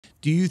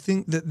do you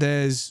think that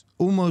there's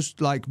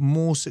almost like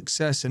more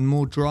success and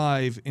more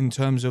drive in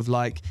terms of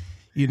like,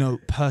 you know,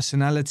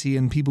 personality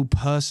and people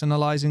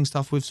personalizing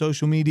stuff with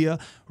social media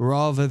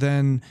rather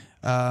than,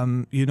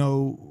 you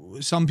know,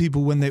 some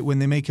people when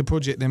they make a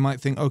project, they might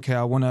think, okay,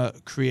 I want to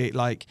create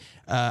like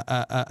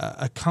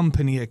a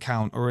company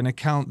account or an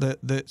account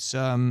that's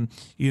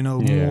you know,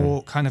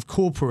 more kind of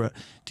corporate.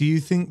 Do you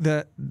think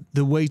that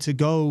the way to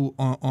go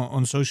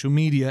on social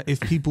media, if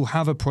people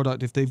have a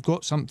product, if they've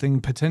got something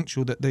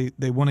potential that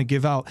they want to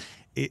give out,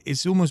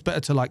 it's almost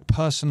better to like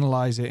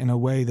personalize it in a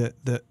way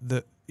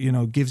that you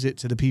know, gives it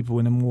to the people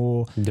in a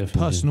more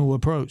personal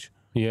approach?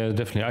 Yeah,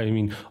 definitely. I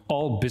mean,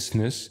 all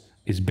business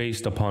is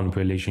based upon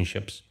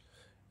relationships.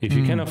 If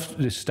you cannot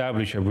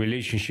establish a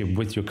relationship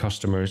with your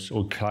customers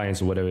or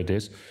clients or whatever it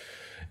is,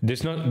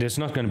 there's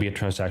not going to be a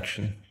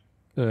transaction.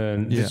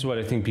 This is what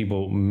I think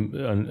people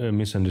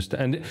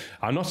misunderstand. And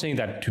I'm not saying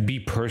that to be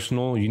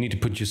personal, you need to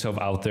put yourself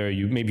out there.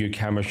 Maybe you're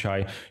camera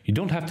shy. You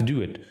don't have to do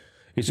it.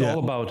 It's all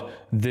about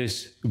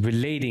this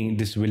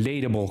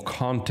relatable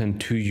content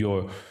to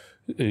your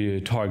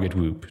target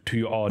group, to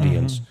your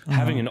audience,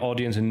 having an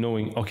audience and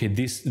knowing, okay,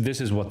 this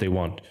is what they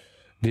want.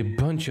 There are a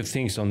bunch of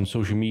things on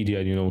social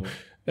media, you know,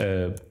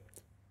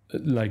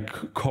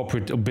 like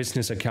corporate or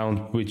business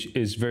account, which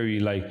is very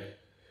like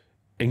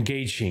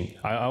engaging.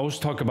 I always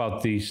talk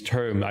about this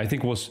term. I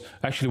think it was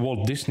actually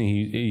Walt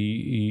Disney.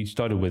 He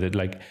started with it,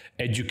 like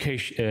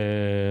edutainment,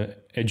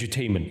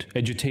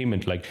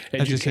 like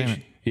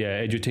education.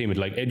 Yeah, edutainment,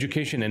 like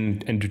education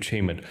and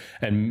entertainment,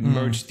 and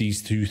merge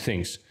these two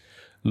things.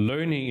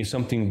 Learning is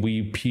something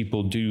we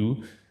people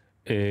do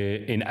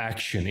in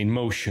action, in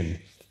motion,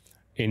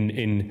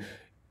 in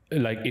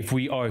like if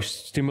we are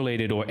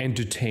stimulated or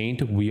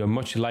entertained, we are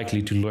much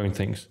likely to learn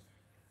things.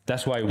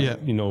 That's why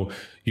you know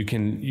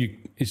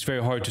it's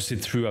very hard to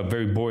sit through a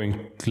very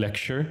boring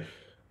lecture,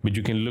 but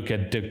you can look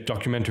at the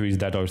documentaries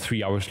that are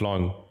 3 hours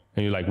long,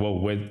 and you're like, whoa,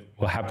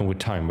 what happened with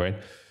time, right?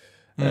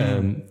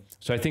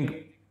 So I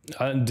think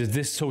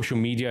this social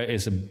media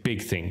is a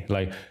big thing.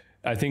 Like,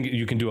 I think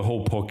you can do a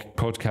whole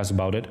podcast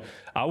about it.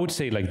 I would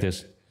say like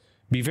this: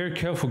 be very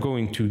careful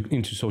going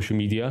into social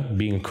media,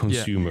 being a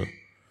consumer.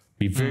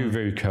 Be very,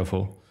 very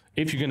careful.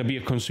 If you're going to be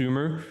a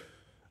consumer,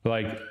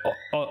 like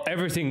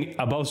everything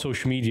about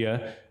social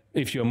media,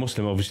 if you're a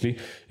Muslim, obviously,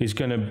 is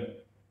going to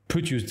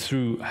put you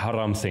through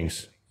haram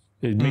things.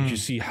 It makes you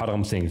see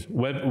haram things,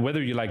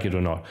 whether you like it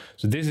or not.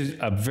 So this is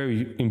a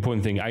very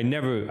important thing. I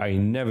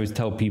never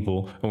tell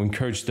people or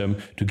encourage them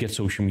to get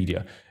social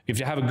media. If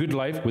you have a good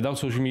life without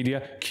social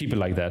media, keep it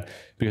like that,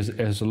 because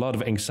there's a lot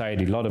of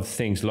anxiety, a lot of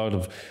things, a lot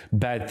of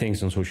bad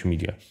things on social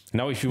media.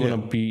 Now, if you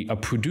want to be a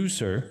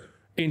producer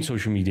in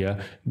social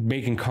media,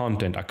 making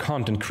content, a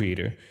content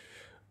creator,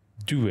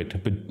 do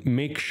it, but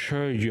make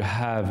sure you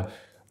have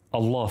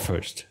Allah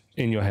first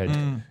in your head.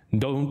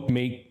 Don't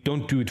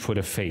do it for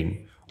the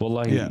fame.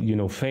 Well, you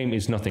know, fame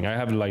is nothing. I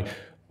have like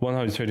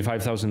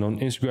 135,000 on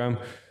Instagram,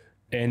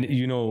 and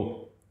you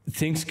know,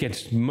 things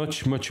get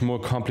much more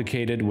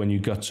complicated when you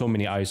got so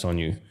many eyes on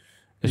you,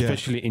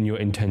 especially in your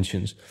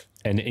intentions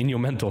and in your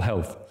mental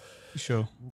health. Sure.